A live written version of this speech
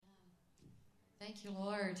Thank you,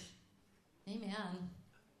 Lord. Amen.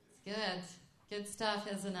 It's good. Good stuff,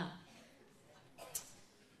 isn't it?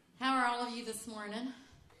 How are all of you this morning?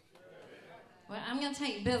 Well, I'm going to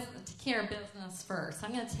take care of business first.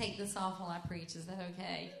 I'm going to take this off while I preach. Is that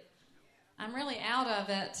okay? I'm really out of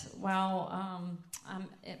it while I'm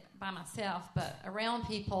by myself, but around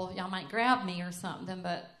people, y'all might grab me or something,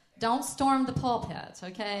 but don't storm the pulpit,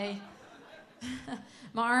 okay?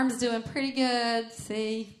 My arm's doing pretty good.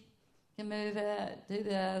 See? Can move it, do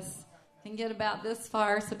this. Can get about this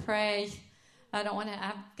far, so pray. I don't want to,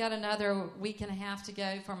 I've got another week and a half to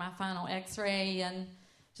go for my final x-ray, and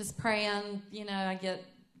just praying, I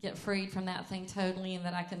get freed from that thing totally and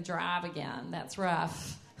that I can drive again. That's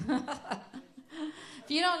rough. If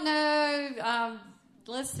you don't know,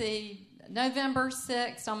 let's see, November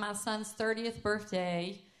 6th, on my son's 30th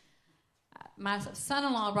birthday, my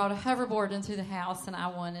son-in-law brought a hoverboard into the house, and I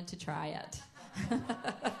wanted to try it.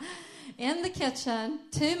 In the kitchen,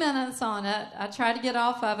 2 minutes on it. I try to get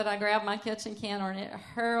off of it. I grab my kitchen counter, and it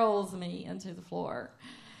hurls me into the floor.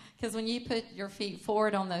 Because when you put your feet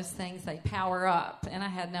forward on those things, they power up. And I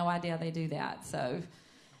had no idea they do that. So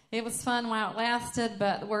it was fun while it lasted,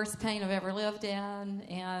 but the worst pain I've ever lived in.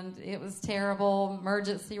 And it was terrible.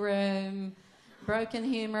 Emergency room, broken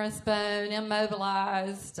humerus bone,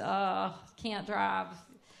 immobilized, can't drive.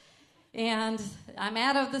 And I'm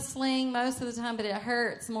out of the sling most of the time, but it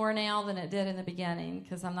hurts more now than it did in the beginning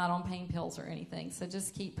because I'm not on pain pills or anything. So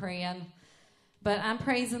just keep praying. But I'm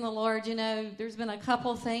praising the Lord. There's been a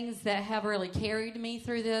couple things that have really carried me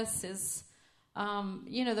through this. Is,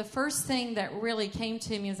 the first thing that really came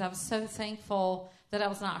to me is I was so thankful that I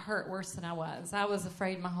was not hurt worse than I was. I was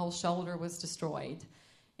afraid my whole shoulder was destroyed.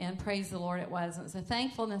 And praise the Lord, it wasn't. So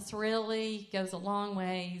thankfulness really goes a long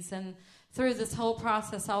ways. And through this whole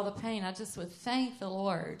process, all the pain, I just would thank the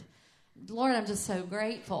Lord. Lord, I'm just so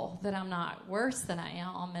grateful that I'm not worse than I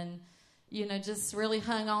am. And, just really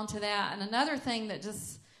hung on to that. And another thing that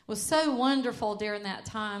just was so wonderful during that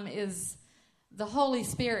time is the Holy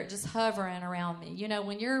Spirit just hovering around me.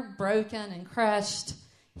 When you're broken and crushed,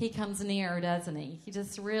 he comes near, doesn't he? He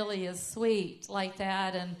just really is sweet like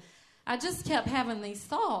that. And I just kept having these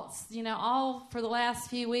thoughts, all for the last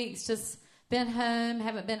few weeks, just been home,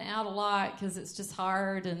 haven't been out a lot because it's just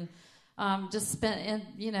hard, and just spent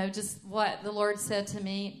in, just what the Lord said to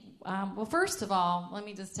me. Well, first of all, let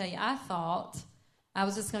me just tell you, I thought I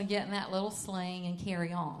was just going to get in that little sling and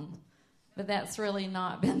carry on, but that's really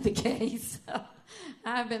not been the case.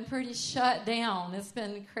 I've been pretty shut down. It's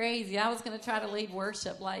been crazy. I was going to try to lead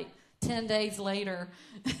worship like 10 days later.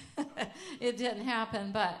 It didn't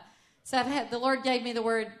happen, but so the Lord gave me the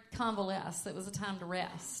word convalesce. It was a time to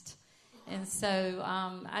rest. And so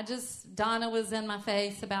Donna was in my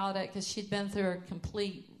face about it because she'd been through a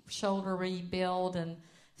complete shoulder rebuild. And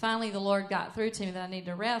finally the Lord got through to me that I needed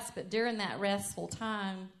to rest. But during that restful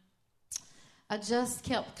time, I just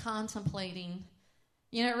kept contemplating.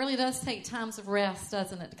 It really does take times of rest,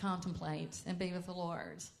 doesn't it, to contemplate and be with the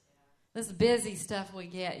Lord. This busy stuff we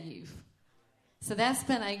get you. So that's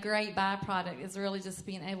been a great byproduct, is really just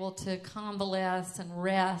being able to convalesce and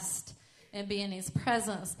rest and be in his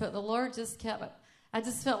presence. But the Lord I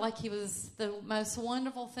just felt like he was, the most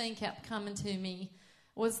wonderful thing kept coming to me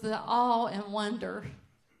was the awe and wonder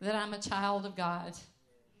that I'm a child of God.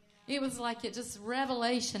 It was like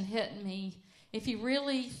revelation hit me. If you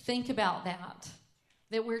really think about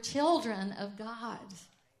that we're children of God.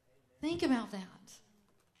 Think about that.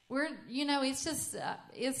 It's just,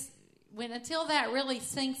 until that really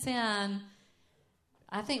sinks in,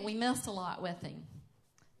 I think we missed a lot with him.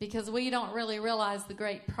 Because we don't really realize the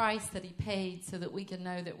great price that he paid so that we can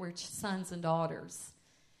know that we're sons and daughters.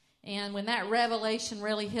 And when that revelation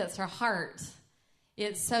really hits our heart,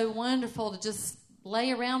 it's so wonderful to just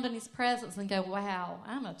lay around in his presence and go, wow,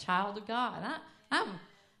 I'm a child of God. I'm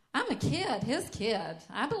a kid, his kid.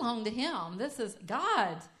 I belong to him. This is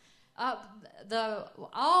God. The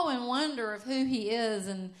awe and wonder of who he is,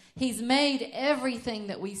 and he's made everything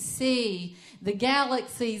that we see, the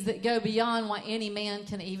galaxies that go beyond what any man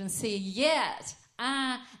can even see. Yet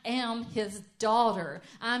I am his daughter.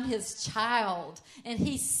 I'm his child, and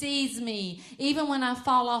he sees me even when I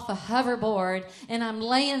fall off a hoverboard and I'm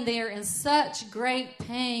laying there in such great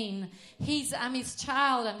pain. I'm his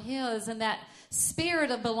child. I'm his, and that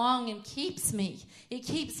spirit of belonging keeps me. It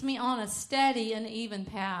keeps me on a steady and even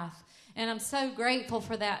path. And I'm so grateful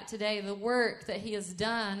for that today, the work that he has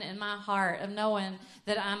done in my heart of knowing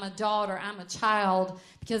that I'm a daughter, I'm a child,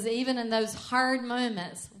 because even in those hard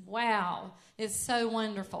moments, wow, it's so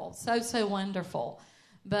wonderful, so wonderful.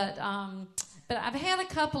 But I've had a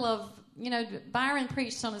couple of, Byron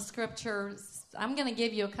preached on a scripture. I'm going to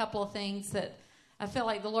give you a couple of things that I feel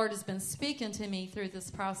like the Lord has been speaking to me through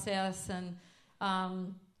this process. And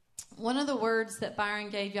one of the words that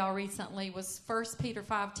Byron gave y'all recently was 1 Peter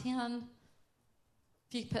 5:10.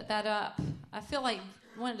 If you put that up. I feel like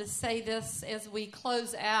I wanted to say this as we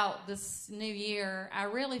close out this new year. I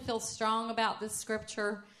really feel strong about this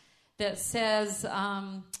scripture that says,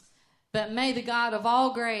 but may the God of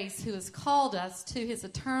all grace, who has called us to his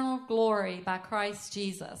eternal glory by Christ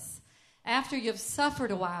Jesus, after you've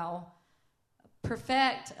suffered a while,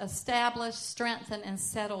 perfect, establish, strengthen, and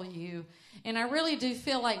settle you. And I really do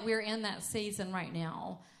feel like we're in that season right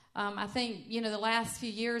now. I think, the last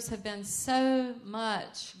few years have been so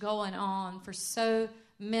much going on for so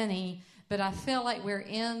many, but I feel like we're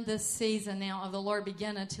in this season now of the Lord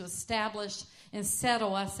beginning to establish and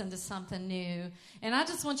settle us into something new. And I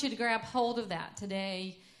just want you to grab hold of that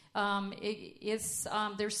today.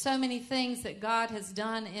 There's so many things that God has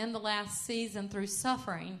done in the last season through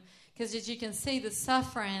suffering. Because as you can see, the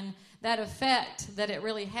suffering, that effect that it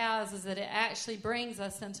really has is that it actually brings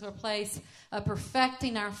us into a place of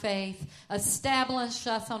perfecting our faith, establish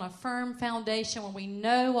us on a firm foundation where we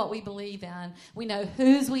know what we believe in, we know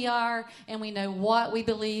whose we are, and we know what we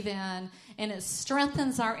believe in, and it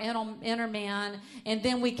strengthens our inner man, and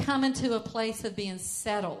then we come into a place of being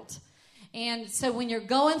settled. And so when you're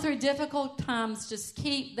going through difficult times, just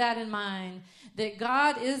keep that in mind, that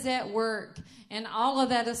God is at work, and all of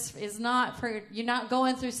that is not for, you're not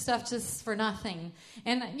going through stuff just for nothing.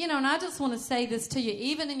 And, and I just want to say this to you,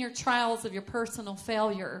 even in your trials of your personal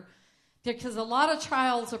failure, because a lot of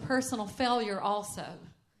trials are personal failure also.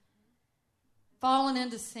 Falling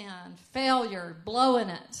into sin, failure, blowing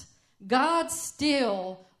it. God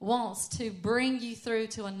still wants to bring you through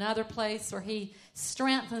to another place where he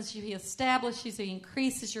strengthens you, he establishes you, he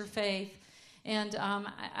increases your faith. And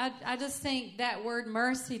I just think that word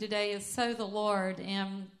mercy today is so the Lord.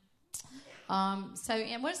 And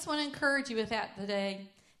and we just want to encourage you with that today,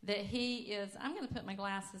 that he is, I'm going to put my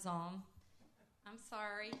glasses on. I'm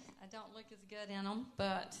sorry, I don't look as good in them,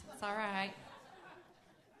 but it's all right.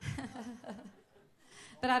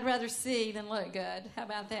 But I'd rather see than look good. How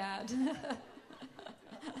about that?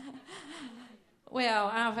 Well,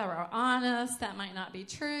 if I were honest, that might not be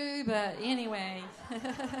true, but anyway.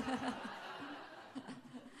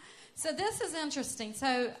 So this is interesting.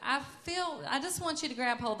 So I just want you to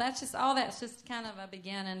grab hold. That's just kind of a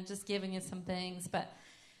beginning, just giving you some things. But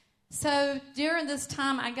so during this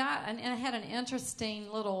time, I had an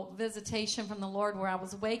interesting little visitation from the Lord where I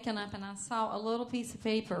was waking up and I saw a little piece of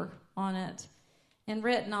paper on it, and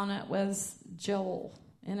written on it was Joel,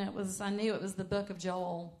 and I knew it was the book of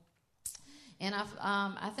Joel. And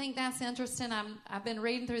I think that's interesting. I've been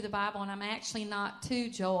reading through the Bible, and I'm actually not to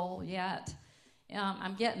Joel yet.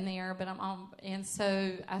 I'm getting there, but and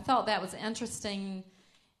so I thought that was interesting.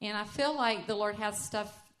 And I feel like the Lord has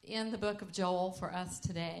stuff in the book of Joel for us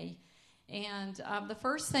today. And the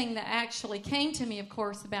first thing that actually came to me, of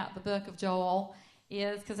course, about the book of Joel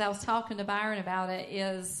is, because I was talking to Byron about it,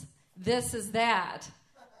 is this is that,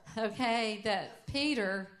 okay, that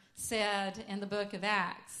Peter said in the book of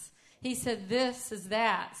Acts. He said, this is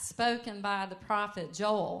that, spoken by the prophet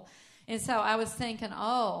Joel. And so I was thinking,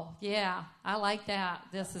 oh, yeah, I like that.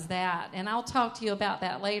 This is that. And I'll talk to you about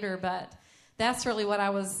that later, but that's really what I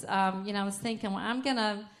was, I was thinking, well, I'm going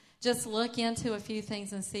to just look into a few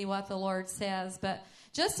things and see what the Lord says. But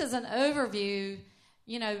just as an overview,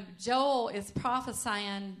 Joel is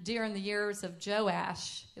prophesying during the years of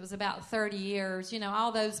Joash. It was about 30 years.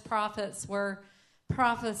 All those prophets were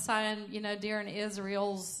prophesying, during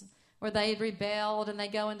Israel's, where they rebelled and they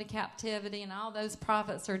go into captivity, and all those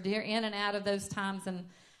prophets are in and out of those times. And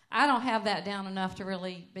I don't have that down enough to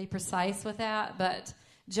really be precise with that, but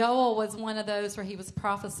Joel was one of those where he was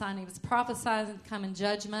prophesying. He was prophesying coming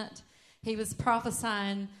judgment. He was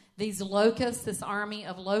prophesying these locusts, this army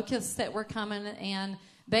of locusts that were coming, and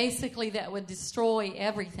basically that would destroy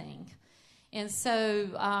everything. And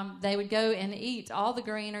so they would go and eat all the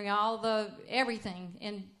greenery, everything.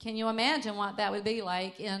 And can you imagine what that would be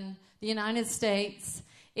like in the United States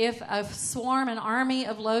if a swarm, an army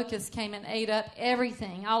of locusts came and ate up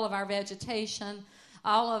everything, all of our vegetation,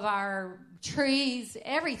 all of our trees,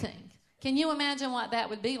 everything? Can you imagine what that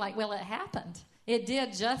would be like? Well, it happened. It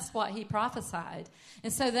did just what he prophesied.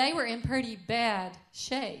 And so they were in pretty bad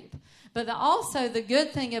shape. But also the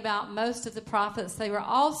good thing about most of the prophets, they were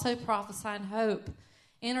also prophesying hope,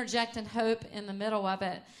 interjecting hope in the middle of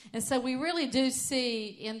it. And so we really do see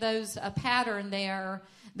in those a pattern there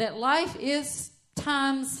that life is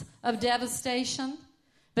times of devastation,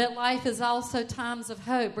 but life is also times of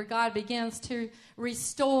hope where God begins to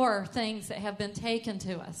restore things that have been taken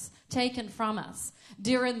from us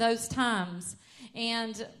during those times.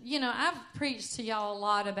 And, I've preached to y'all a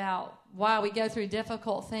lot about why we go through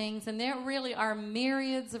difficult things, and there really are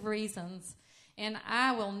myriads of reasons. And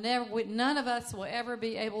none of us will ever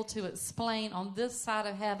be able to explain on this side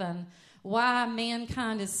of heaven why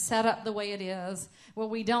mankind is set up the way it is, where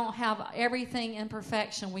we don't have everything in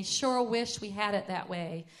perfection. We sure wish we had it that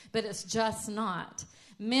way, but it's just not.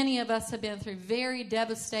 Many of us have been through very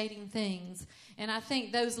devastating things, and I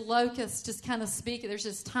think those locusts just kind of speak. There's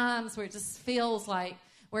just times where it just feels like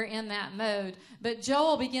we're in that mode. But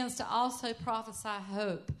Joel begins to also prophesy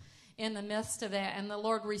hope in the midst of that, and the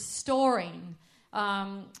Lord restoring,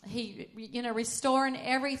 restoring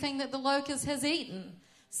everything that the locust has eaten.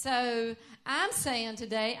 So I'm saying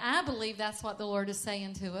today, I believe that's what the Lord is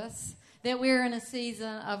saying to us, that we're in a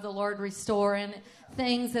season of the Lord restoring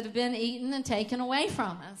things that have been eaten and taken away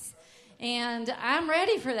from us. And I'm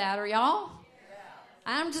ready for that. Are y'all?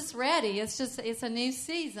 I'm just ready. It's a new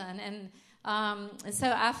season. And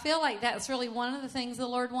so I feel like that's really one of the things the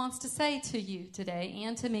Lord wants to say to you today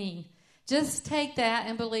and to me. Just take that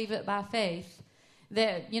and believe it by faith.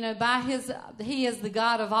 That, He is the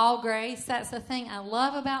God of all grace. That's the thing I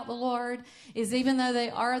love about the Lord, is even though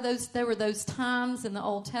there were those times in the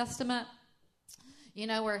Old Testament,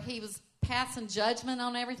 where He was passing judgment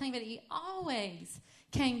on everything, but He always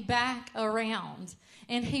came back around,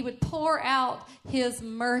 and He would pour out His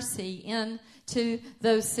mercy into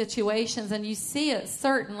those situations. And you see it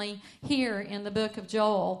certainly here in the book of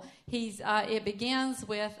Joel. It begins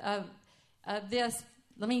with this.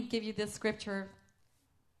 Let me give you this scripture.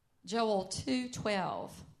 Joel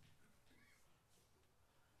 2:12.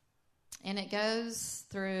 And it goes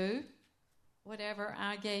through whatever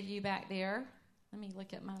I gave you back there. Let me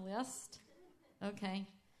look at my list. Okay.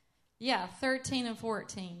 Yeah, 13 and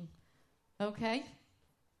 14. Okay.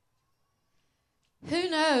 Who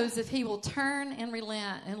knows if He will turn and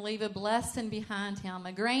relent and leave a blessing behind Him,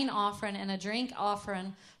 a grain offering and a drink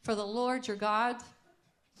offering for the Lord your God?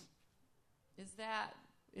 Let's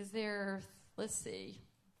see.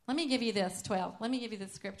 Let me give you this, 12. Let me give you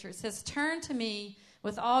this scripture. It says, turn to me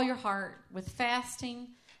with all your heart, with fasting,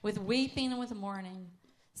 with weeping, and with mourning.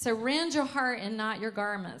 So rend your heart and not your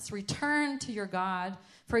garments. Return to your God,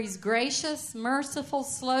 for He's gracious, merciful,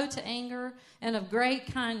 slow to anger, and of great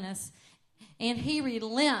kindness. And He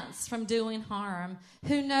relents from doing harm.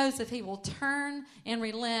 Who knows if He will turn and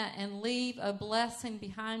relent and leave a blessing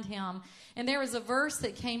behind Him? And there was a verse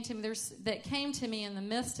that came to me in the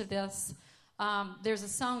midst of this. There's a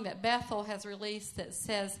song that Bethel has released that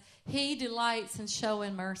says, He delights in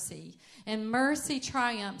showing mercy, and mercy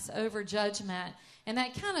triumphs over judgment. And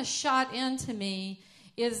that kind of shot into me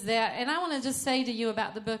is that, and I want to just say to you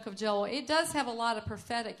about the book of Joel, it does have a lot of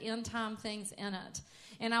prophetic end-time things in it.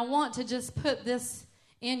 And I want to just put this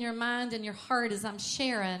in your mind and your heart as I'm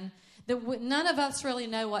sharing, that none of us really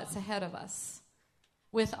know what's ahead of us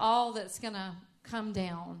with all that's going to come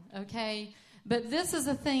down, okay? But this is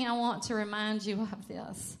the thing I want to remind you of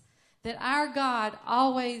this, that our God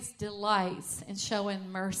always delights in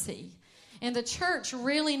showing mercy. And the church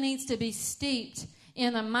really needs to be steeped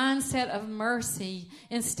in a mindset of mercy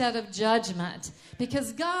instead of judgment.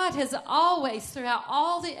 Because God has always, throughout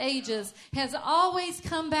all the ages, has always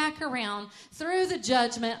come back around through the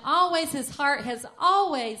judgment. Always, His heart has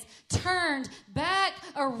always turned back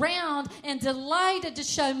around and delighted to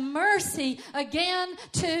show mercy again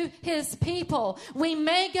to His people. We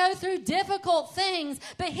may go through difficult things,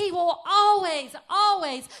 but He will always,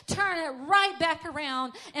 always turn it right back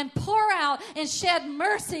around and pour out and shed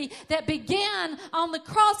mercy that began on the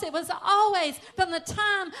cross. It was always from the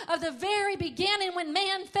time of the very beginning when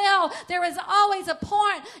man fell, there was always a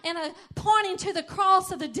point and a pointing to the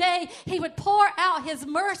cross of the day He would pour out His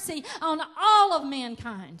mercy on all of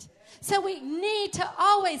mankind. So we need to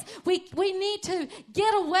always, we need to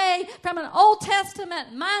get away from an Old Testament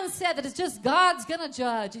mindset that is just God's going to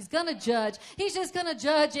judge. He's going to judge. He's just going to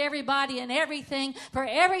judge everybody and everything for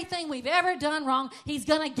everything we've ever done wrong. He's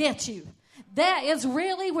going to get you. That is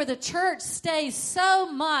really where the church stays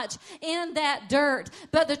so much in that dirt.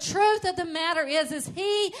 But the truth of the matter is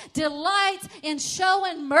He delights in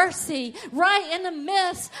showing mercy right in the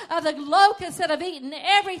midst of the locusts that have eaten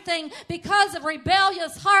everything because of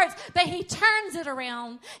rebellious hearts. But He turns it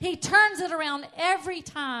around. He turns it around every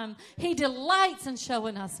time. He delights in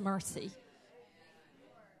showing us mercy.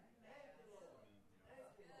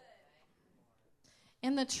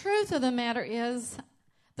 And the truth of the matter is,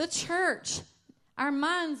 the church, our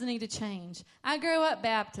minds need to change. I grew up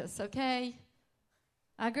Baptist, okay?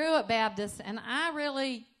 I grew up Baptist, and I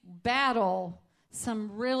really battle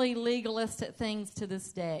some really legalistic things to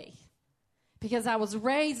this day because I was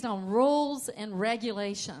raised on rules and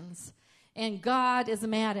regulations. And God is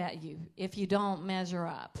mad at you if you don't measure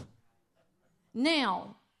up.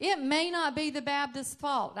 Now, it may not be the Baptist's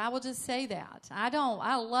fault. I will just say that. I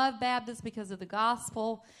love Baptists because of the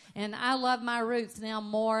gospel, and I love my roots now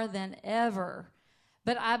more than ever.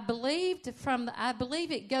 But I believe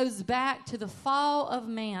it goes back to the fall of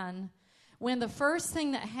man, when the first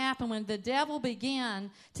thing that happened, when the devil began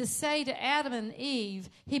to say to Adam and Eve,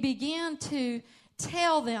 he began to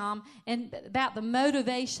tell them about the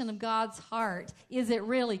motivation of God's heart. Is it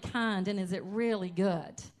really kind, and is it really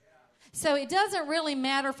good? So it doesn't really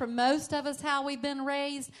matter for most of us how we've been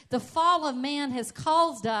raised. The fall of man has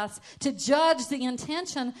caused us to judge the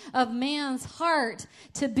intention of man's heart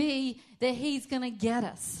to be that he's going to get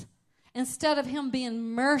us, instead of him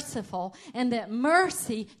being merciful, and that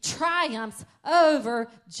mercy triumphs over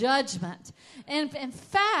judgment. And in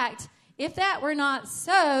fact, if that were not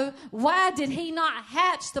so, why did he not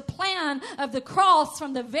hatch the plan of the cross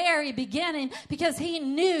from the very beginning? Because he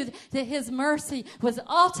knew that his mercy was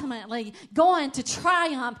ultimately going to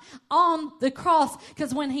triumph on the cross.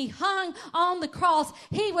 Because when he hung on the cross,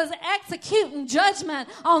 he was executing judgment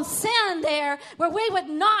on sin there, where we would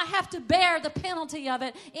not have to bear the penalty of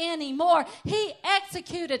it anymore. He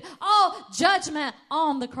executed all judgment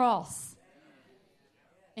on the cross.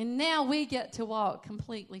 And now we get to walk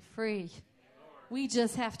completely free. We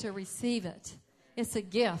just have to receive it. It's a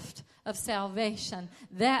gift of salvation.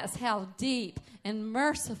 That's how deep and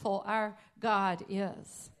merciful our God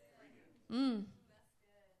is.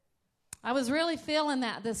 I was really feeling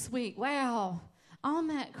that this week. Wow, on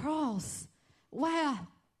that cross. Wow,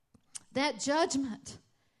 that judgment.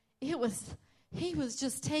 He was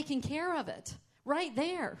just taking care of it right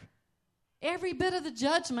there. Every bit of the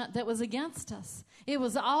judgment that was against us, it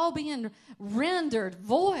was all being rendered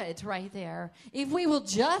void right there, if we will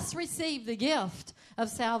just receive the gift of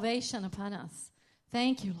salvation upon us.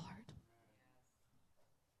 Thank you,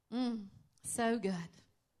 Lord. So good.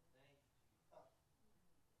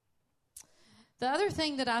 The other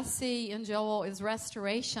thing that I see in Joel is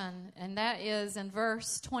restoration, and that is in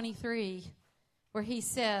verse 23, where he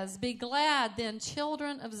says, "Be glad then,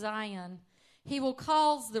 children of Zion. He will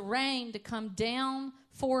cause the rain to come down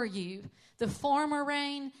for you, the former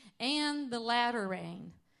rain and the latter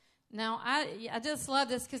rain." Now, I just love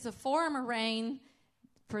this, because the former rain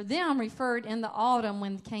for them referred in the autumn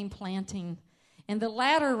when came planting. And the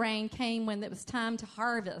latter rain came when it was time to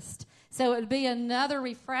harvest. So it would be another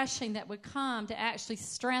refreshing that would come to actually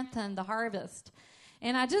strengthen the harvest.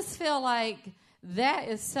 And I just feel like that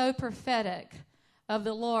is so prophetic of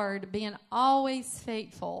the Lord being always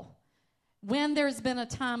faithful. When there's been a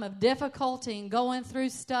time of difficulty and going through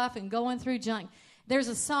stuff and going through junk, there's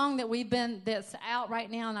a song that's out right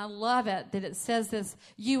now, and I love it, that it says this: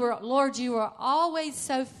 Lord, you are always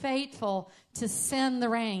so faithful to send the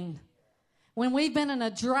rain. When we've been in a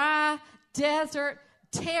dry desert,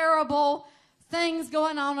 terrible things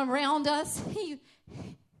going on around us,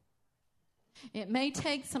 it may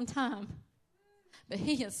take some time, but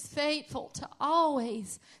he is faithful to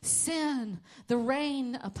always send the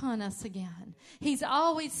rain upon us again. He's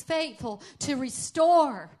always faithful to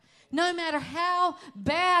restore. No matter how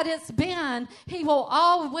bad it's been, he will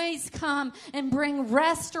always come and bring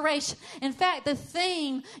restoration. In fact, the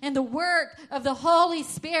theme and the work of the Holy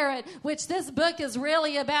Spirit, which this book is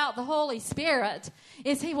really about the Holy Spirit,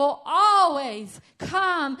 is he will always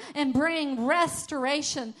come and bring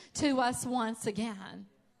restoration to us once again.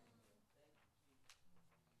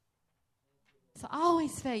 It's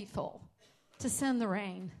always faithful to send the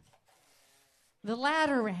rain, the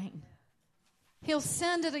latter rain. He'll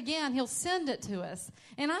send it again. He'll send it to us.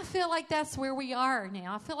 And I feel like that's where we are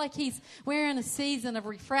now. I feel like we're in a season of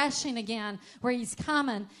refreshing again, where he's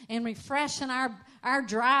coming and refreshing our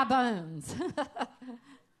dry bones.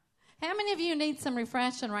 How many of you need some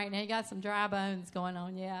refreshing right now? You got some dry bones going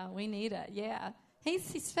on. Yeah, we need it. Yeah.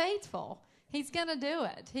 He's faithful. He's going to do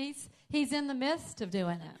it. He's in the midst of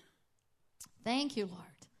doing it. Thank you, Lord.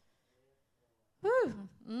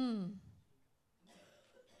 Woo.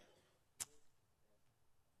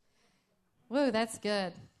 Woo, that's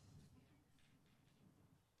good.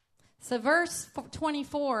 So verse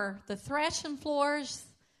 24, the threshing floors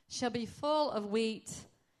shall be full of wheat,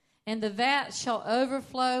 and the vat shall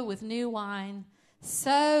overflow with new wine.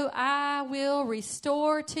 So I will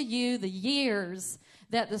restore to you the years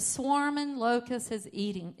that the swarming locust has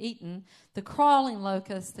eaten, the crawling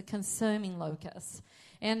locust, the consuming locust.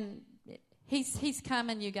 And he's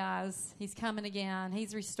coming, you guys. He's coming again.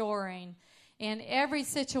 He's restoring. In every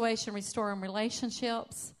situation, restoring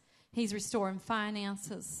relationships. He's restoring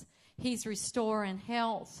finances. He's restoring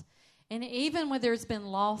health. And even when there's been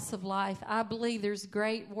loss of life, I believe there's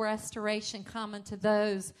great restoration coming to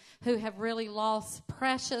those who have really lost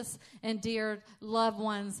precious and dear loved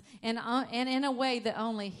ones. And in a way that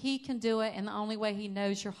only He can do it, and the only way He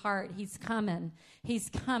knows your heart. He's coming. He's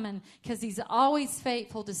coming because He's always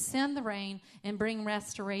faithful to send the rain and bring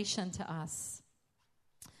restoration to us.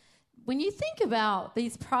 When you think about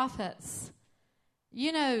these prophets,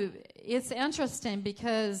 you know, it's interesting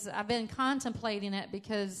because I've been contemplating it,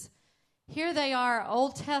 because here they are,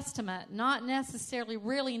 Old Testament, not necessarily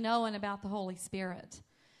really knowing about the Holy Spirit.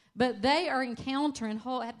 But they are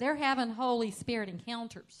they're having Holy Spirit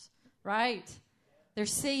encounters, right? They're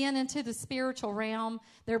seeing into the spiritual realm.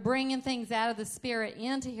 They're bringing things out of the Spirit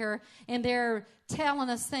into here. And they're telling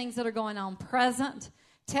us things that are going on present,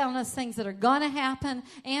 telling us things that are going to happen,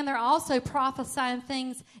 and they're also prophesying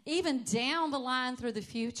things even down the line through the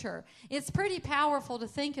future. It's pretty powerful to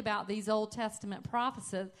think about these Old Testament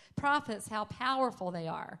prophets, how powerful they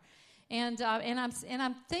are. And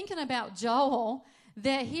I'm thinking about Joel,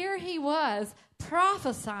 that here he was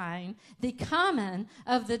prophesying the coming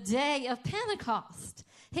of the day of Pentecost.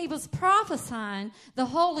 He was prophesying the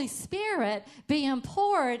Holy Spirit being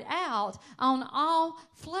poured out on all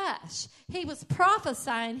flesh. He was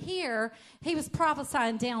prophesying here. He was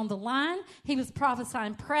prophesying down the line. He was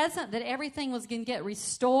prophesying present, that everything was going to get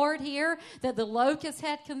restored here, that the locusts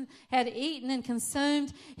had eaten and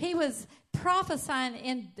consumed. He was prophesying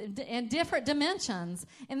in different dimensions.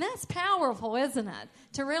 And that's powerful, isn't it?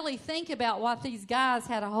 To really think about what these guys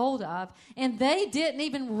had a hold of. And they didn't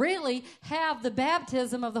even really have the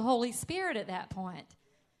baptism of the Holy Spirit at that point.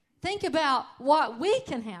 Think about what we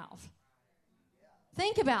can have.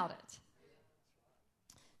 Think about it.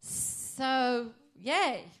 So,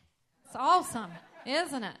 yay. It's awesome,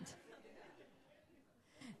 isn't it?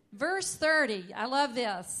 Verse 30, I love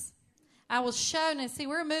this. I will show, now see,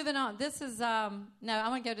 we're moving on. This is, I'm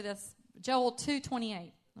going to go to this, Joel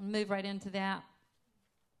 2:28. I'll move right into that.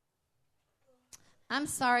 I'm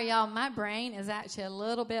sorry, y'all, my brain is actually a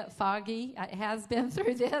little bit foggy. It has been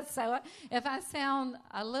through this, so if I sound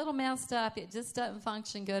a little messed up, it just doesn't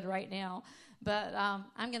function good right now. But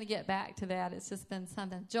I'm going to get back to that. It's just been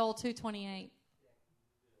something. Joel 2:28.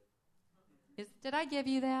 Did I give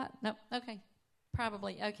you that? No, okay,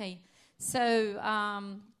 probably, okay.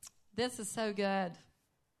 So, this is so good.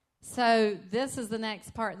 So this is the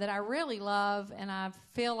next part that I really love, and I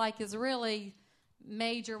feel like is really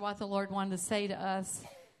major what the Lord wanted to say to us.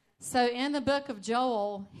 So in the book of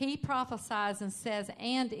Joel, he prophesies and says,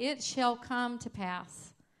 "And it shall come to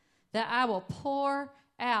pass that I will pour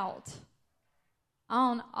out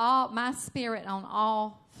on all my spirit on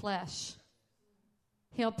all flesh."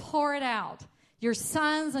 He'll pour it out. Your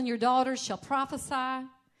sons and your daughters shall prophesy.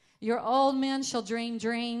 Your old men shall dream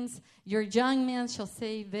dreams. Your young men shall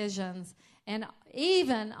see visions. And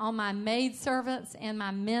even on my maidservants and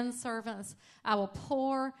my men servants, I will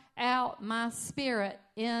pour out my spirit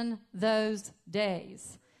in those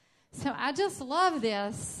days. So I just love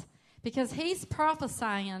this because he's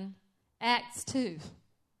prophesying Acts 2.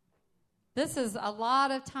 This is a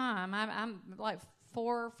lot of time. I'm like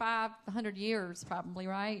 400 or 500 years probably,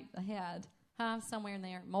 right, ahead. Somewhere in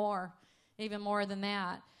there. More. Even more than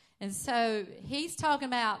that. And so he's talking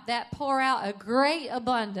about that pour out a great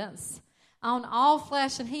abundance on all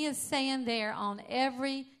flesh. And he is saying there on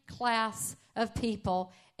every class of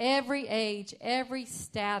people, every age, every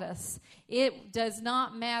status. It does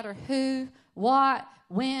not matter who, what,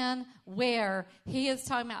 when, where. He is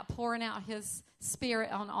talking about pouring out his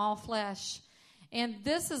spirit on all flesh. And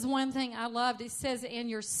this is one thing I loved. It says,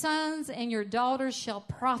 "And your sons and your daughters shall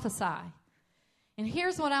prophesy." And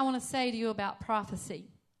here's what I want to say to you about prophecy.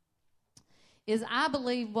 Is I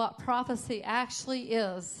believe what prophecy actually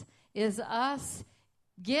is us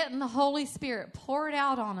getting the Holy Spirit poured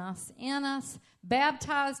out on us, in us,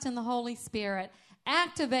 baptized in the Holy Spirit,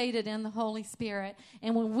 activated in the Holy Spirit.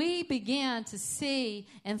 And when we begin to see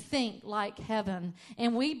and think like heaven,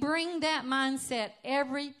 and we bring that mindset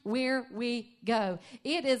everywhere we go,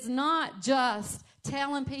 it is not just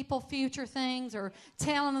telling people future things or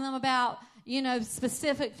telling them about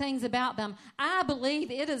specific things about them. I believe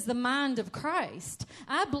it is the mind of Christ.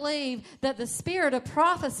 I believe that the spirit of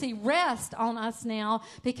prophecy rests on us now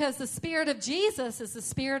because the spirit of Jesus is the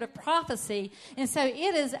spirit of prophecy. And so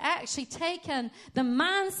it is actually taken the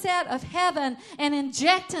mindset of heaven and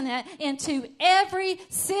injecting it into every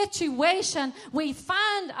situation we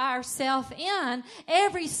find ourselves in,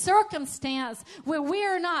 every circumstance where we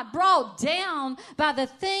are not brought down by the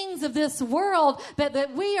things of this world, but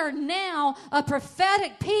that we are now of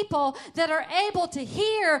prophetic people that are able to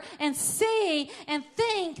hear and see and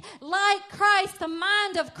think like Christ, the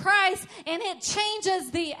mind of Christ, and it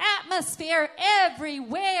changes the atmosphere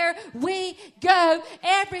everywhere we go.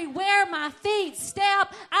 Everywhere my feet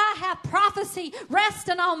step, I have prophecy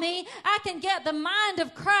resting on me. I can get the mind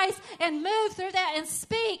of Christ and move through that and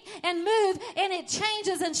speak and move, and it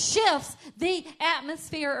changes and shifts the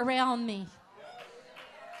atmosphere around me.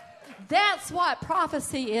 That's what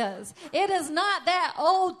prophecy is. It is not that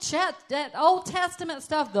Old Testament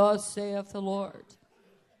stuff, thus saith the Lord,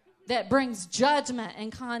 that brings judgment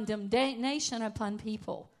and condemnation upon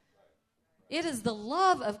people. It is the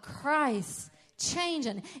love of Christ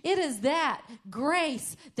changing. It is that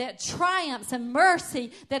grace that triumphs and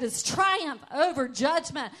mercy that is triumph over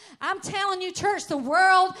judgment. I'm telling you, church, the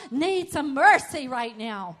world needs some mercy right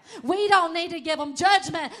now. We don't need to give them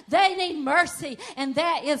judgment. They need mercy, and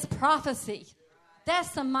that is prophecy. That's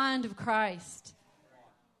the mind of Christ.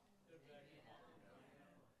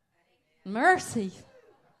 Mercy.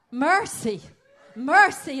 Mercy.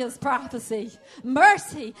 Mercy is prophecy.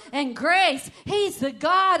 Mercy and grace. He's the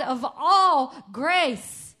God of all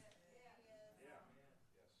grace.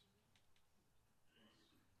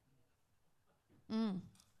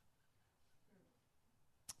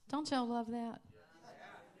 Don't y'all love that?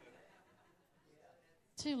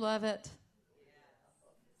 Do you love it?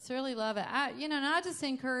 It's really love it. And I just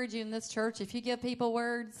encourage you in this church, if you give people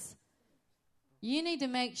words, you need to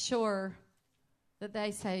make sure that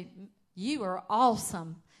they say, you are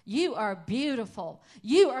awesome. You are beautiful.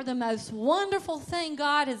 You are the most wonderful thing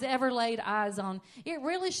God has ever laid eyes on. It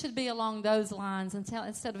really should be along those lines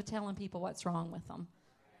instead of telling people what's wrong with them.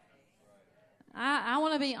 I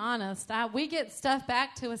want to be honest. We get stuff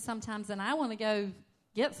back to us sometimes, and I want to go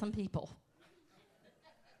get some people.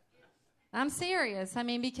 I'm serious.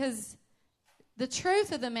 Because the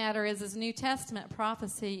truth of the matter is New Testament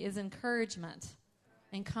prophecy is encouragement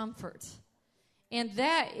and comfort. And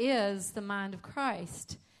that is the mind of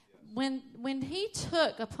Christ. When he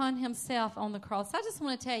took upon himself on the cross, I just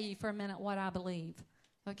want to tell you for a minute what I believe,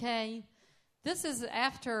 okay? This is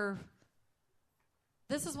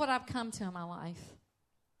what I've come to in my life.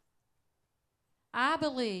 I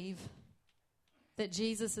believe that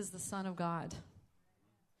Jesus is the Son of God,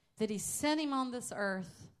 that he sent him on this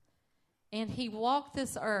earth, and he walked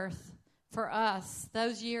this earth for us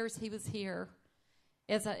those years he was here.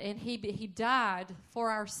 And he died for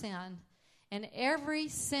our sin. And every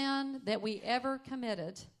sin that we ever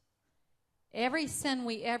committed, every sin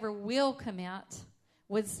we ever will commit,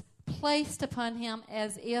 was placed upon him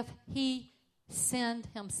as if he sinned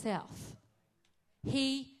himself.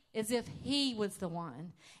 As if he was the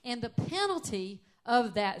one. And the penalty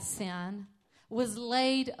of that sin was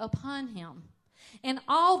laid upon him. And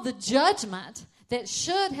all the judgment that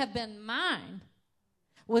should have been mine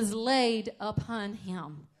was laid upon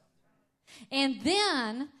him. And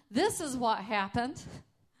then, this is what happened.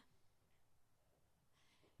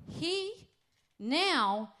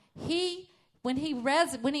 When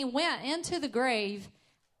he went into the grave,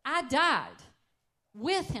 I died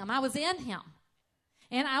with him. I was in him.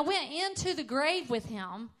 And I went into the grave with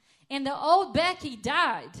him, and the old Becky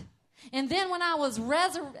died. And then when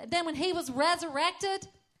he was resurrected,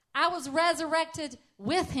 I was resurrected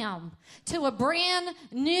with him to a brand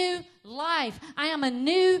new life. I am a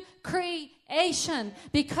new creation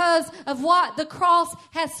because of what the cross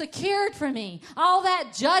has secured for me. All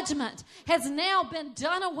that judgment has now been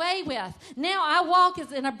done away with. Now I walk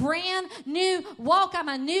as in a brand new walk. I'm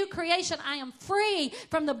a new creation. I am free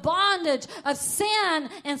from the bondage of sin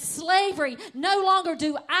and slavery. No longer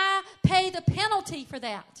do I pay the penalty for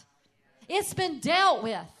that. It's been dealt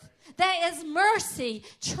with. That is mercy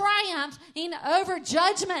triumphing over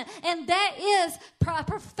judgment. And that is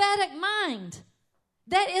prophetic mind.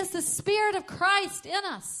 That is the Spirit of Christ in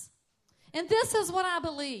us. And this is what I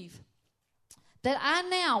believe. That I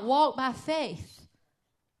now walk by faith.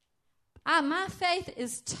 My faith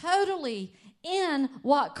is totally in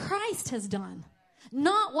what Christ has done.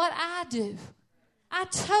 Not what I do. I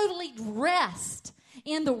totally rest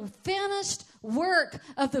in the finished work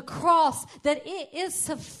of the cross, that it is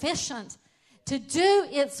sufficient to do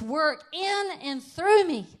its work in and through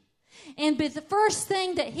me. And the first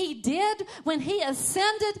thing that he did when he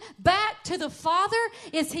ascended back to the Father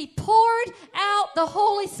is he poured out the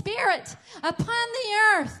Holy Spirit upon the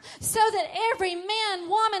earth so that every man,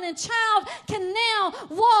 woman, and child can now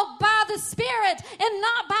walk by the Spirit and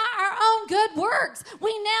not by our own good works.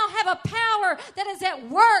 We now have a power that is at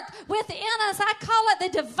work within us. I call it the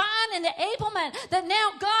divine enablement that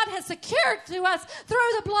now God has secured to us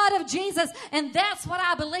through the blood of Jesus. And that's what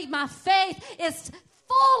I believe. My faith is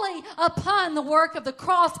fully upon the work of the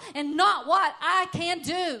cross and not what I can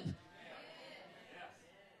do.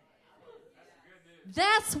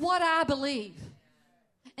 That's what I believe.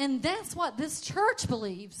 And that's what this church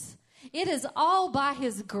believes. It is all by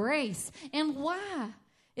His grace. And why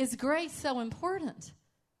is grace so important?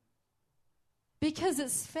 Because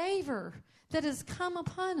it's favor that has come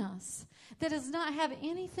upon us, that does not have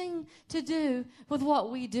anything to do with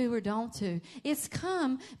what we do or don't do. It's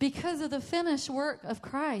come because of the finished work of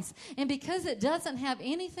Christ. And because it doesn't have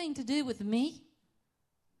anything to do with me,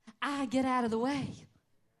 I get out of the way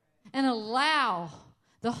and allow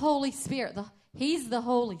the Holy Spirit. He's the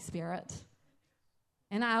Holy Spirit.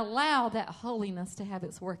 And I allow that holiness to have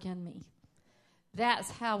its work in me.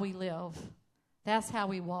 That's how we live. That's how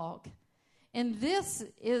we walk. And this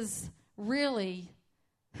is really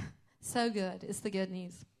so good. It's the good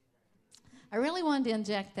news. I really wanted to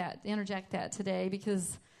interject that today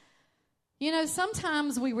because,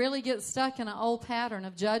 sometimes we really get stuck in an old pattern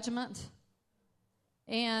of judgment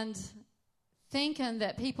and thinking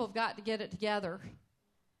that people have got to get it together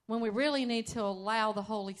when we really need to allow the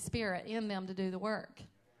Holy Spirit in them to do the work.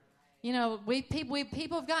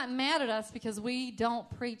 People have gotten mad at us because we don't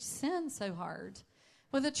preach sin so hard.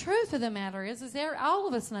 Well, the truth of the matter is all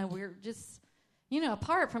of us know we're just,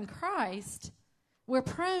 apart from Christ, we're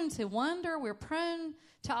prone to wonder, we're prone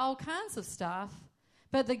to all kinds of stuff.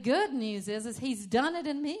 But the good news is He's done it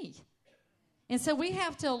in me. And so we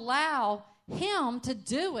have to allow Him to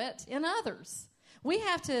do it in others. We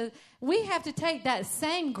have to take that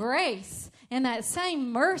same grace and that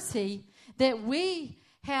same mercy that we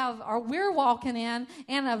have or we're walking in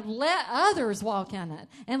and let others walk in it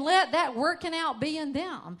and let that working out be in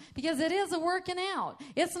them, because it is a working out.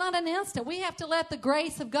 It's not an instant. We have to let the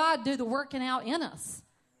grace of God do the working out in us.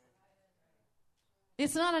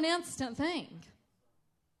 It's not an instant thing.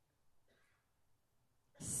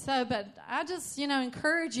 So, but I just,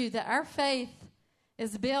 encourage you that our faith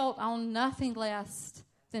is built on nothing less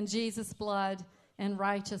than Jesus' blood and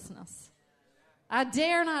righteousness. I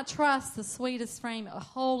dare not trust the sweetest frame,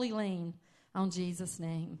 wholly lean on Jesus'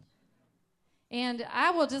 name. And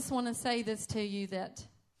I will just want to say this to you, that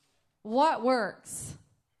what works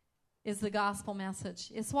is the gospel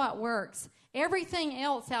message. It's what works. Everything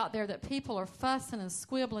else out there that people are fussing and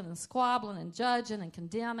squibbling and squabbling and judging and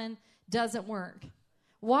condemning doesn't work.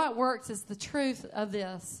 What works is the truth of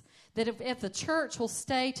this, that if the church will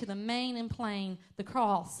stay to the main and plain, the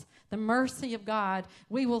cross, the mercy of God,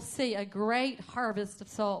 we will see a great harvest of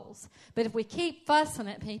souls. But if we keep fussing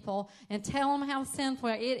at people and tell them how sinful,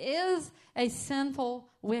 it is a sinful,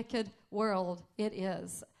 wicked world. It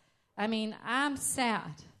is. I'm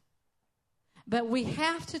sad. But we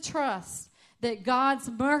have to trust that God's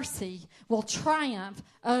mercy will triumph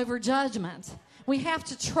over judgment. We have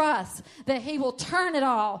to trust that He will turn it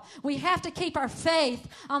all. We have to keep our faith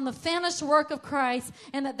on the finished work of Christ,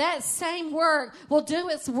 and that same work will do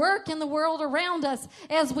its work in the world around us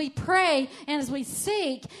as we pray and as we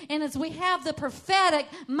seek and as we have the prophetic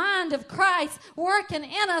mind of Christ working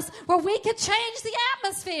in us, where we could change the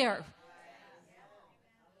atmosphere.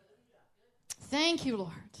 Thank you,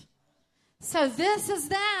 Lord. So this is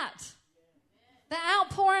that. The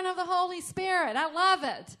outpouring of the Holy Spirit. I love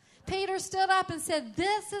it. Peter stood up and said,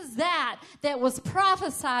 this is that was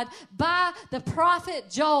prophesied by the prophet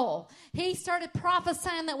Joel. He started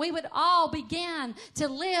prophesying that we would all begin to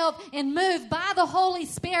live and move by the Holy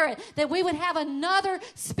Spirit, that we would have another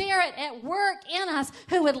Spirit at work in us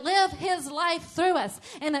who would live His life through us,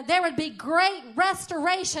 and that there would be great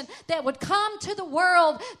restoration that would come to the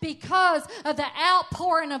world because of the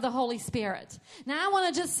outpouring of the Holy Spirit. Now, I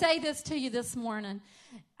want to just say this to you this morning.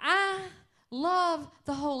 I love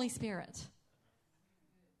the Holy Spirit.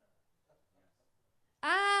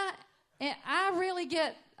 I really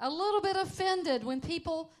get a little bit offended when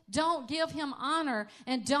people don't give Him honor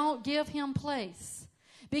and don't give Him place.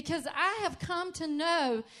 Because I have come to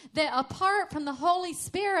know that apart from the Holy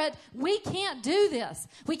Spirit, we can't do this.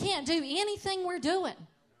 We can't do anything we're doing.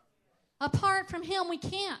 Apart from Him, we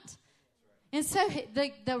can't. And so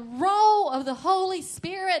the role of the Holy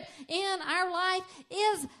Spirit in our life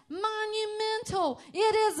is monumental.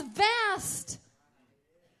 It is vast.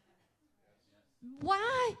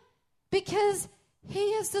 Why? Because He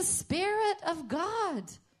is the Spirit of God.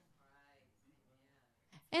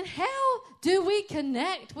 And how do we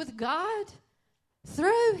connect with God?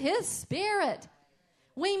 Through His Spirit.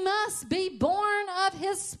 We must be born of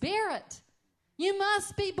His Spirit. You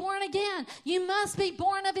must be born again. You must be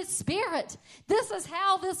born of His Spirit. This is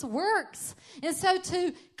how this works. And so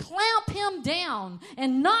to clamp Him down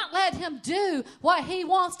and not let Him do what He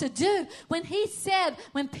wants to do, when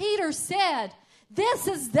Peter said This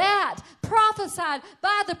is that prophesied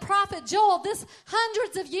by the prophet Joel. This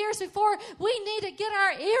hundreds of years before. We need to get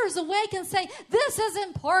our ears awake and say, this is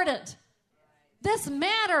important. This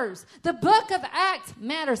matters. The book of Acts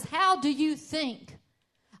matters. How do you think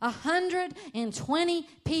 120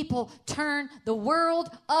 people turned the world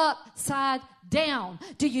upside down?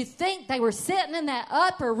 Do you think they were sitting in that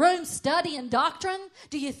upper room studying doctrine?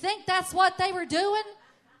 Do you think that's what they were doing?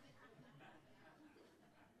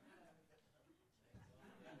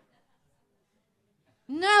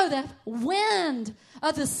 No, the wind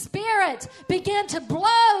of the Spirit began to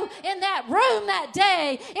blow in that room that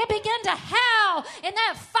day. It began to howl, and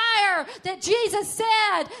that fire that Jesus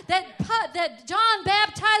said that John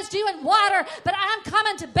baptized you in water, but I'm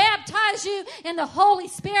coming to baptize you in the Holy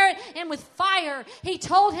Spirit and with fire. He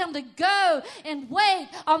told him to go and wait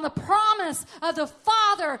on the promise of the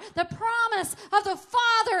Father. The promise of the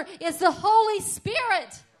Father is the Holy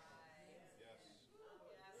Spirit.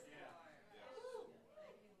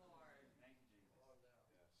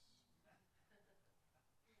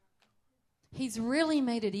 He's really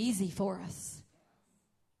made it easy for us.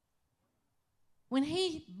 When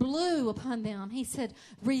he blew upon them, he said,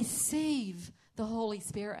 receive the Holy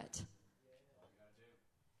Spirit.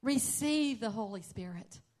 Receive the Holy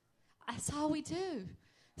Spirit. That's all we do.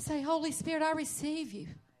 Say, Holy Spirit, I receive you.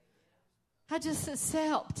 I just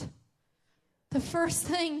accept. The first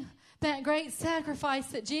thing, that great sacrifice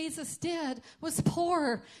that Jesus did was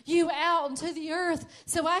pour you out into the earth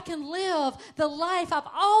so I can live the life I've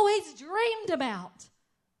always dreamed about.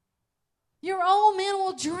 Your old men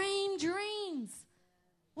will dream dreams.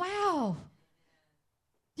 Wow.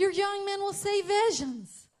 Your young men will see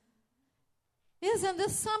visions. Isn't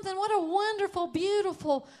this something? What a wonderful,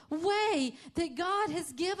 beautiful way that God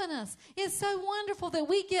has given us. It's so wonderful that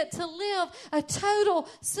we get to live a total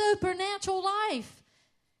supernatural life.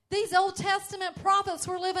 These Old Testament prophets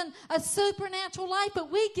were living a supernatural life,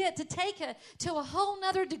 but we get to take it to a whole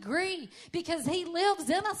nother degree because he lives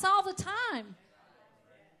in us all the time.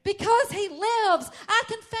 Because he lives, I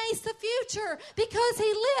can face the future. Because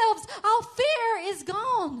he lives, all fear is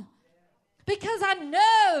gone. Because I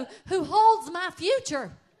know who holds my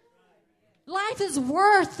future. Life is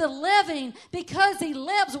worth the living because he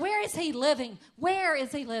lives. Where is he living? Where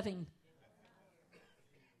is he living?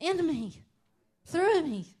 In me. Through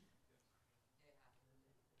me.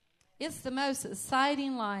 It's the most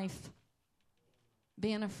exciting life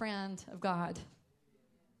being a friend of God.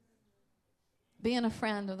 Being a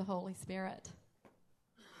friend of the Holy Spirit.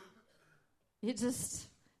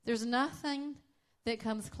 There's nothing that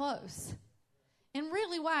comes close. And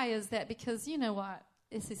really, why is that? Because you know what?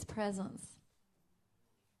 It's his presence.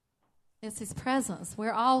 It's his presence.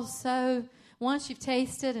 We're all so, once you've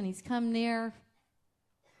tasted and he's come near,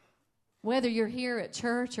 whether you're here at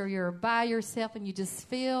church or you're by yourself and you just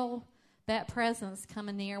feel that presence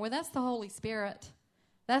coming near, well, that's the Holy Spirit.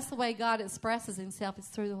 That's the way God expresses himself, is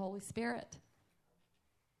through the Holy Spirit.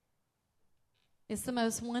 It's the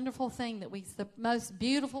most wonderful thing it's the most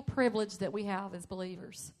beautiful privilege that we have as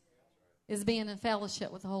believers, is being in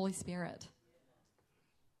fellowship with the Holy Spirit.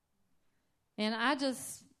 And I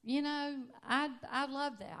just, I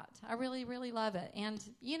love that. I really, really love it. And,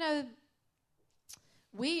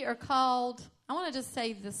 we are called, I want to just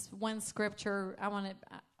say this one scripture I want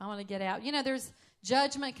to get out. There's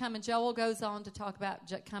judgment coming. Joel goes on to talk about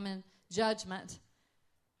coming judgment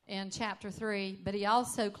in chapter 3, but he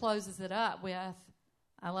also closes it up with,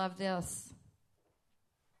 I love this.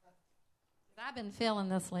 I've been feeling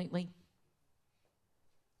this lately.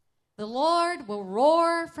 The Lord will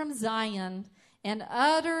roar from Zion and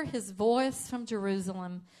utter his voice from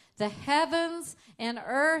Jerusalem. The heavens and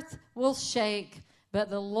earth will shake, but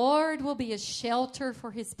the Lord will be a shelter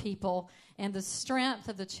for his people and the strength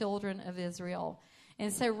of the children of Israel.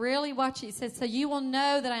 And so really watch it. It says, so you will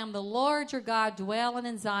know that I am the Lord your God dwelling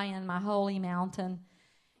in Zion, my holy mountain.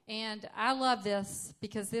 And I love this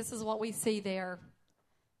because this is what we see there,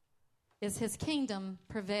 is his kingdom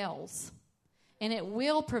prevails. And it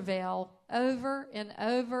will prevail over and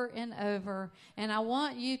over and over. And I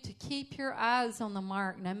want you to keep your eyes on the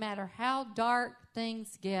mark no matter how dark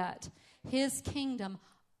things get. His kingdom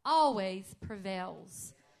always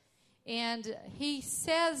prevails. And he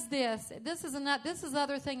says this. This is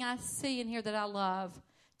other thing I see in here that I love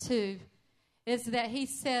too, is that he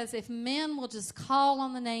says if men will just call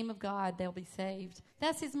on the name of God, they'll be saved.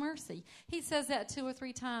 That's his mercy. He says that 2 or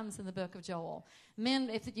 3 times in the book of Joel. Men,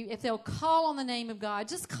 if they'll call on the name of God,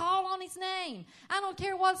 just call on his name. I don't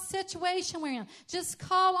care what situation we're in. Just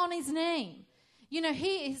call on his name.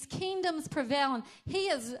 His kingdom's prevailing.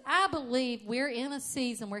 I believe we're in a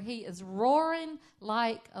season where he is roaring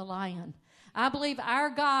like a lion. I believe our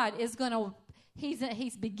God is going to,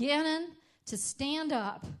 he's beginning to stand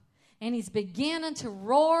up. And he's beginning to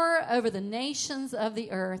roar over the nations of the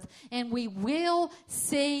earth. And we will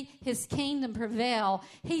see his kingdom prevail.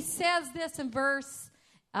 He says this in verse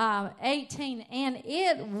 18. And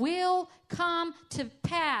it will come to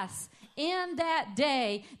pass in that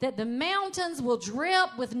day that the mountains will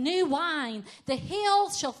drip with new wine, the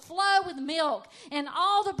hills shall flow with milk, and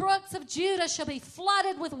all the brooks of Judah shall be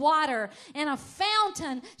flooded with water, and a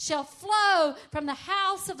fountain shall flow from the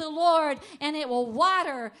house of the Lord, and it will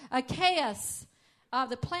water Achaeus,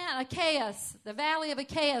 the plant Achaeus, the valley of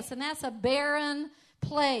Achaeus, and that's a barren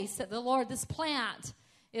place that the Lord, this plant,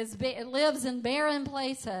 it lives in barren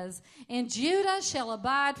places. And Judah shall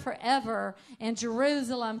abide forever, and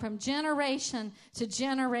Jerusalem from generation to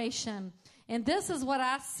generation. And this is what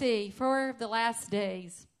I see for the last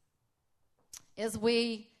days.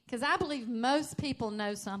 Because I believe most people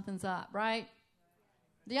know something's up, right?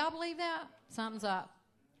 Do y'all believe that? Something's up.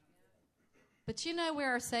 But you know where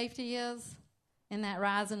our safety is? In that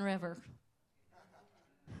rising river.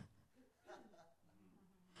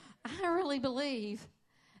 I really believe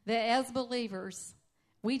that as believers,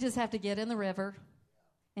 we just have to get in the river,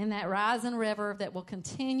 in that rising river that will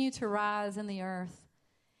continue to rise in the earth,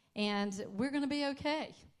 and we're going to be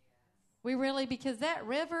okay. We really, because that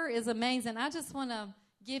river is amazing. I just want to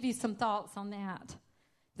give you some thoughts on that.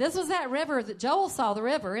 This was that river that Joel saw, the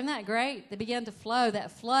river. Isn't that great? They began to flow, that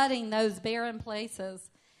flooding those barren places.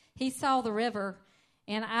 He saw the river,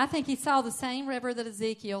 and I think he saw the same river that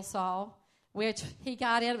Ezekiel saw, which he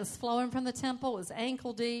got in. It was flowing from the temple. It was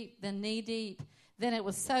ankle deep, then knee deep. Then it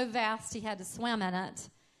was so vast he had to swim in it.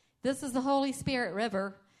 This is the Holy Spirit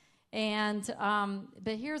River. And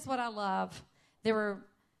but here's what I love. There were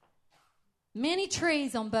many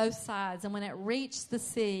trees on both sides, and when it reached the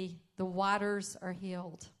sea, the waters are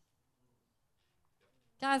healed.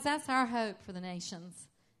 Guys, that's our hope for the nations.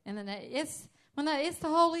 And it's the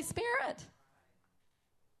Holy Spirit.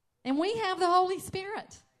 And we have the Holy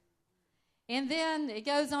Spirit. And then it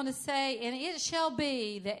goes on to say, and it shall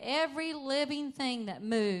be that every living thing that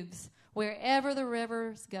moves wherever the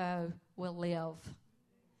rivers go will live.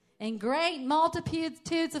 And great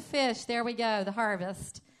multitudes of fish, there we go, the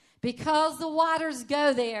harvest. Because the waters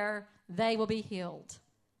go there, they will be healed.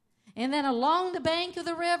 And then along the bank of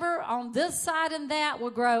the river, on this side and that, will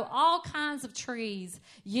grow all kinds of trees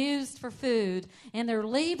used for food. And their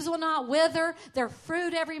leaves will not wither, their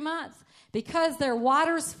fruit every month. Because their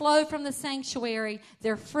waters flow from the sanctuary,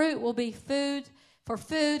 their fruit will be food,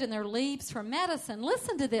 and their leaves for medicine.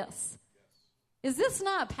 Listen to this. Is this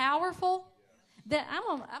not powerful? That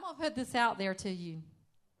I'm gonna put this out there to you.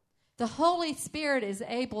 The Holy Spirit is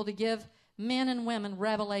able to give men and women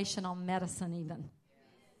revelation on medicine even.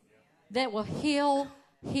 That will heal.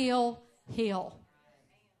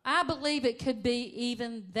 I believe it could be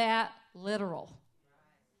even that literal.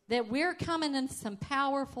 That we're coming into some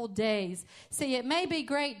powerful days. See, it may be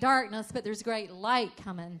great darkness, but there's great light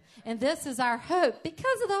coming. And this is our hope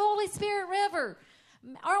because of the Holy Spirit River.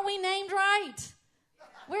 Aren't we named right?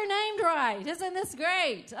 We're named right. Isn't this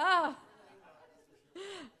great? Oh,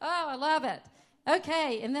 I love it.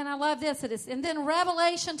 Okay, and then I love this. And then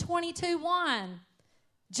Revelation 22:1.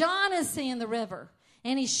 John is seeing the river.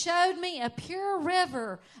 And he showed me a pure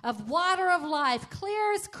river of water of life,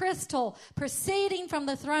 clear as crystal, proceeding from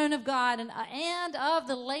the throne of God and of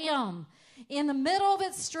the Lamb. In the middle of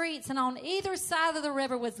its streets and on either side of the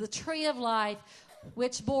river was the tree of life,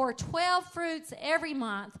 which bore 12 fruits every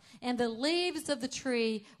month. And the leaves of the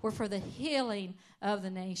tree were for the healing of the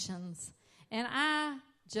nations. And I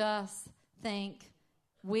just think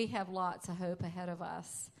we have lots of hope ahead of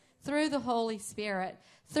us. Through the Holy Spirit,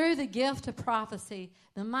 through the gift of prophecy,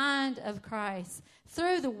 the mind of Christ,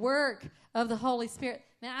 through the work of the Holy Spirit.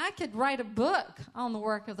 Now, I could write a book on the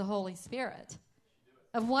work of the Holy Spirit,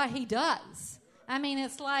 of what he does. I mean,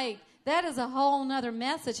 it's like, that is a whole nother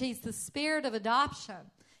message. He's the spirit of adoption,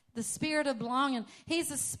 the spirit of belonging. He's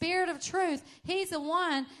the spirit of truth. He's the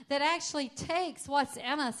one that actually takes what's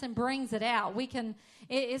in us and brings it out.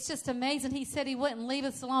 It's just amazing. He said he wouldn't leave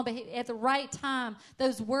us alone, but at the right time,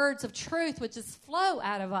 those words of truth would just flow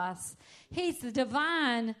out of us. He's the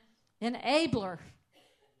divine enabler.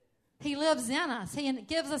 He lives in us. He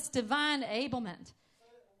gives us divine enablement.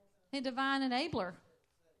 A divine enabler.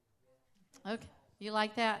 Okay, you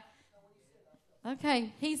like that?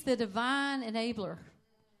 Okay, he's the divine enabler.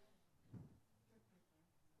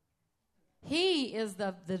 He is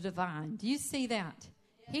the divine. Do you see that?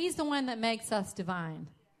 He's the one that makes us divine,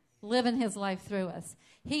 living his life through us.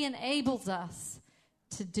 He enables us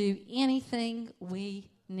to do anything we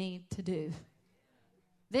need to do.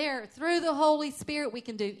 There, through the Holy Spirit, we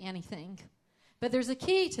can do anything. But there's a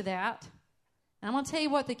key to that. And I'm going to tell you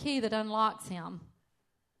what the key that unlocks him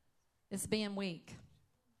is being weak.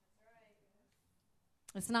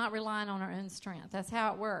 It's not relying on our own strength. That's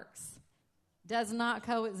how it works. Does not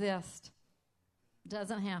coexist.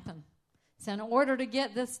 Doesn't happen. So in order to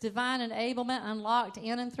get this divine enablement unlocked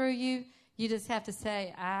in and through you, you just have to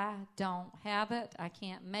say, I don't have it. I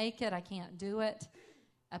can't make it. I can't do it.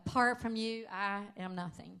 Apart from you, I am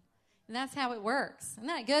nothing. And that's how it works. Isn't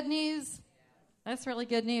that good news? That's really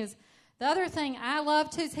good news. The other thing I love,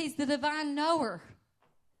 too, is he's the divine knower.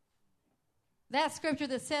 That scripture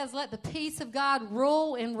that says, let the peace of God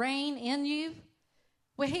rule and reign in you.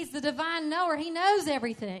 Well, he's the divine knower. He knows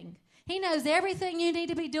everything. He knows everything you need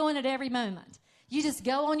to be doing at every moment. You just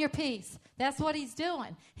go on your peace. That's what he's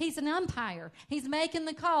doing. He's an umpire. He's making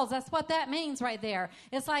the calls. That's what that means right there.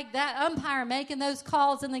 It's like that umpire making those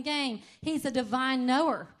calls in the game. He's a divine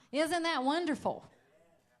knower. Isn't that wonderful?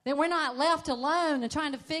 That we're not left alone and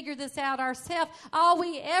trying to figure this out ourselves. All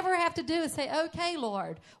we ever have to do is say, okay,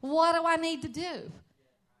 Lord, what do I need to do?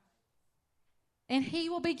 And he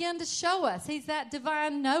will begin to show us. He's that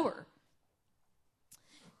divine knower.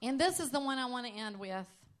 And this is the one I want to end with.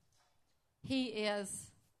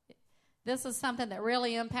 This is something that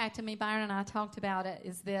really impacted me. Byron and I talked about it,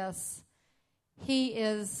 is this. He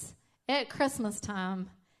is, at Christmas time,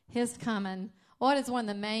 his coming. What is one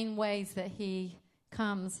of the main ways that he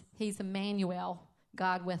comes? He's Emmanuel,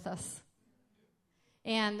 God with us.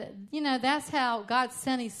 And, that's how God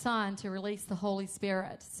sent his son to release the Holy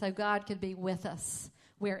Spirit so God could be with us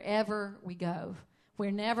wherever we go. We're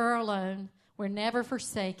never alone. We're never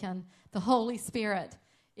forsaken. The Holy Spirit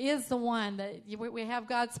is the one that we have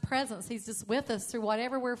God's presence. He's just with us through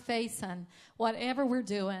whatever we're facing, whatever we're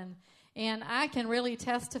doing. And I can really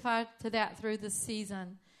testify to that through this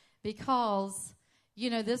season because,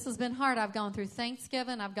 this has been hard. I've gone through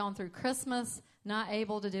Thanksgiving. I've gone through Christmas, not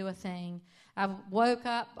able to do a thing. I woke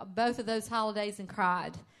up both of those holidays and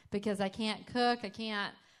cried because I can't cook.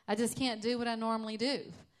 I just can't do what I normally do.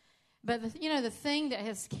 But, the thing that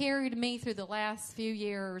has carried me through the last few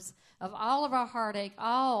years of all of our heartache,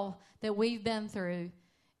 all that we've been through,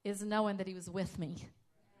 is knowing that he was with me.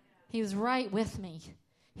 He was right with me.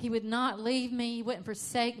 He would not leave me. He wouldn't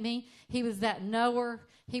forsake me. He was that knower.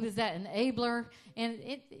 He was that enabler. And,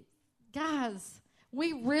 guys,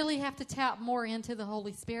 we really have to tap more into the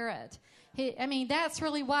Holy Spirit. That's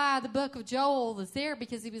really why the book of Joel was there,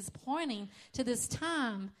 because he was pointing to this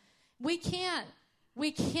time. We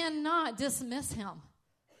cannot dismiss him.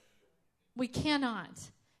 We cannot.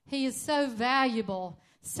 He is so valuable,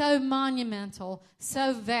 so monumental,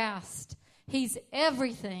 so vast. He's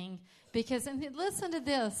everything. Because, and listen to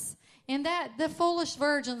this, in the foolish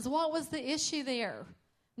virgins, what was the issue there?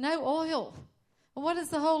 No oil. What does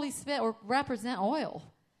the Holy Spirit represent? Oil.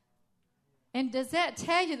 And does that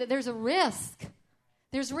tell you that there's a risk?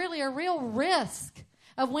 There's really a real risk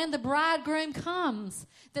of when the bridegroom comes,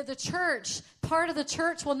 that the church, part of the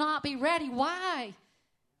church will not be ready. Why?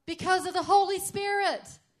 Because of the Holy Spirit.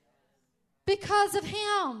 Because of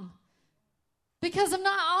him. Because of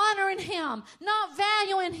not honoring him, not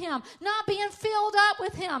valuing him, not being filled up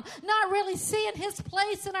with him, not really seeing his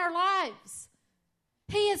place in our lives.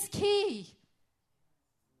 He is key.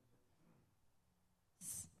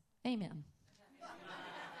 Amen.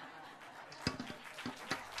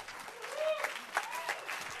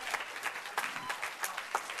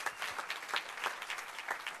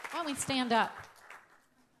 Why don't we stand up?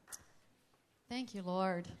 Thank you,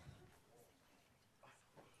 Lord.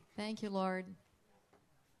 Thank you, Lord.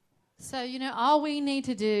 So, all we need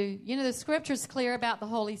to do, the scripture's clear about the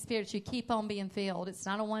Holy Spirit. You keep on being filled. It's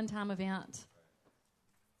not a one-time event.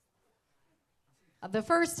 The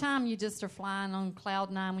first time you just are flying on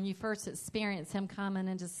cloud nine, when you first experience him coming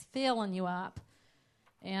and just filling you up.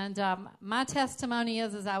 And my testimony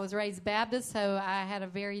is I was raised Baptist, so I had a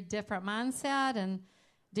very different mindset. And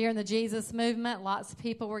during the Jesus movement, lots of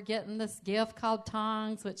people were getting this gift called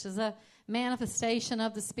tongues, which is a manifestation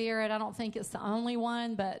of the Spirit. I don't think it's the only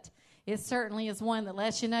one, but it certainly is one that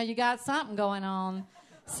lets you know you got something going on.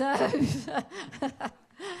 So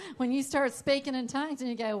when you start speaking in tongues and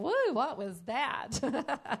you go, woo, what was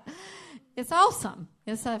that? It's awesome.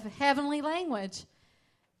 It's a heavenly language.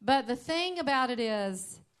 But the thing about it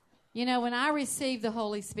is, You know, when I received the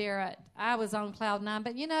Holy Spirit, I was on cloud nine.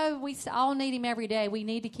 But, you know, we all need him every day. We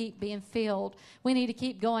need to keep being filled. We need to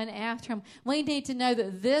keep going after him. We need to know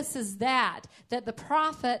that this is that the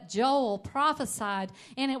prophet Joel prophesied.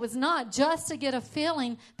 And it was not just to get a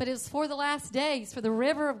feeling, but it was for the last days, for the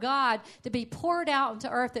river of God to be poured out into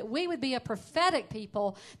earth, that we would be a prophetic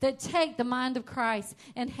people that take the mind of Christ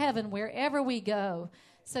and heaven wherever we go.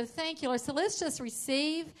 So thank you, Lord. So let's just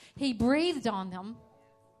receive. He breathed on them.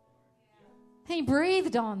 He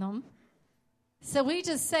breathed on them. So we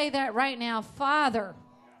just say that right now, Father,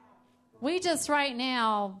 we just right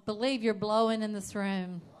now believe you're blowing in this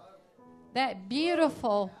room. That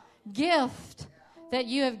beautiful gift that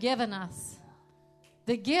you have given us,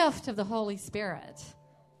 the gift of the Holy Spirit.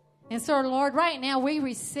 And so, Lord, right now we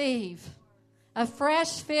receive a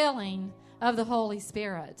fresh filling of the Holy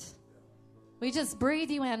Spirit. We just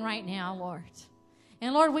breathe you in right now, Lord.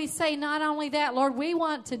 And Lord, we say not only that, Lord, we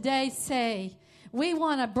want today say, we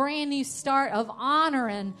want a brand new start of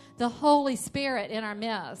honoring the Holy Spirit in our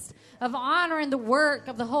midst, of honoring the work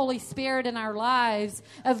of the Holy Spirit in our lives,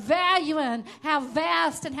 of valuing how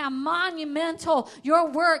vast and how monumental your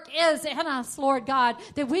work is in us, Lord God,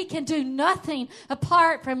 that we can do nothing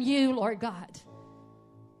apart from you, Lord God.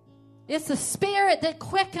 It's the Spirit that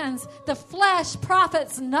quickens, the flesh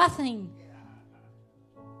profits nothing.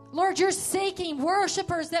 Lord, you're seeking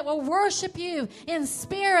worshipers that will worship you in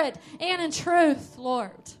spirit and in truth,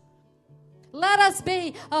 Lord. Let us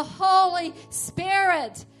be a Holy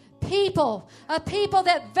Spirit people, a people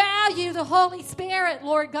that value the Holy Spirit,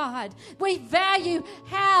 Lord God. We value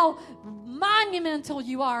how monumental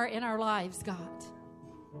you are in our lives, God.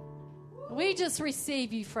 We just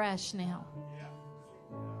receive you fresh now.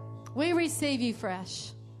 We receive you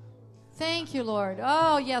fresh. Thank you, Lord.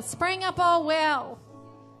 Oh, yeah, spring up all well.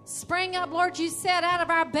 Spring up, Lord, you said out of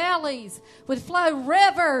our bellies would flow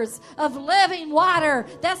rivers of living water.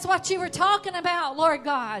 That's what you were talking about, Lord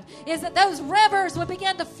God, is that those rivers would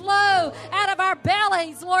begin to flow out of our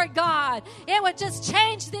bellies, Lord God. It would just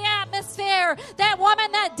change the atmosphere. That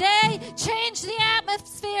woman that day changed the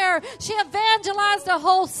atmosphere. She evangelized the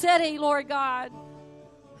whole city, Lord God.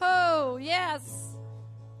 Oh, yes.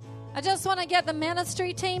 I just want to get the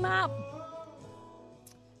ministry team up.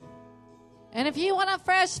 And if you want a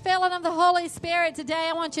fresh filling of the Holy Spirit today,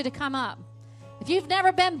 I want you to come up. If you've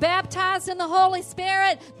never been baptized in the Holy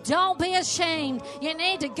Spirit, don't be ashamed. You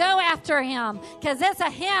need to go after him because it's a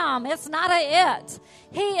him. It's not a it.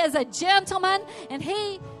 He is a gentleman, and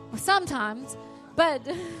he sometimes, but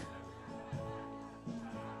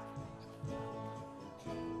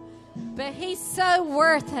he's so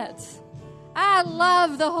worth it. I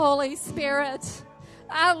love the Holy Spirit.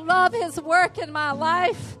 I love his work in my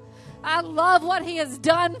life. I love what he has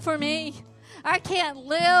done for me. I can't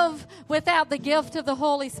live without the gift of the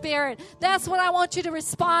Holy Spirit. That's what I want you to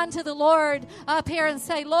respond to the Lord up here and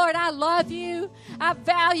say, Lord, I love you. I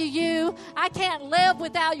value you. I can't live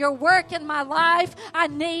without your work in my life. I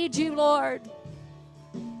need you, Lord.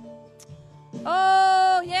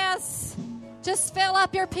 Oh, yes. Just fill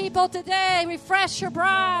up your people today. Refresh your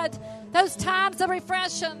bride. Those times of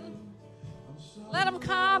refreshing. Let them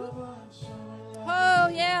come. Oh,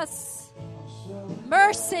 yes.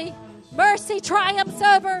 Mercy. Mercy triumphs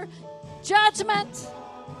over judgment.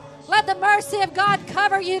 Let the mercy of God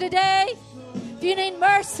cover you today. If you need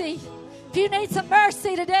mercy, if you need some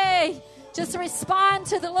mercy today, just respond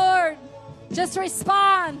to the Lord. Just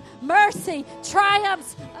respond. Mercy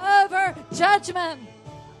triumphs over judgment.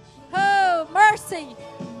 Oh, mercy.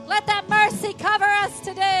 Let that mercy cover us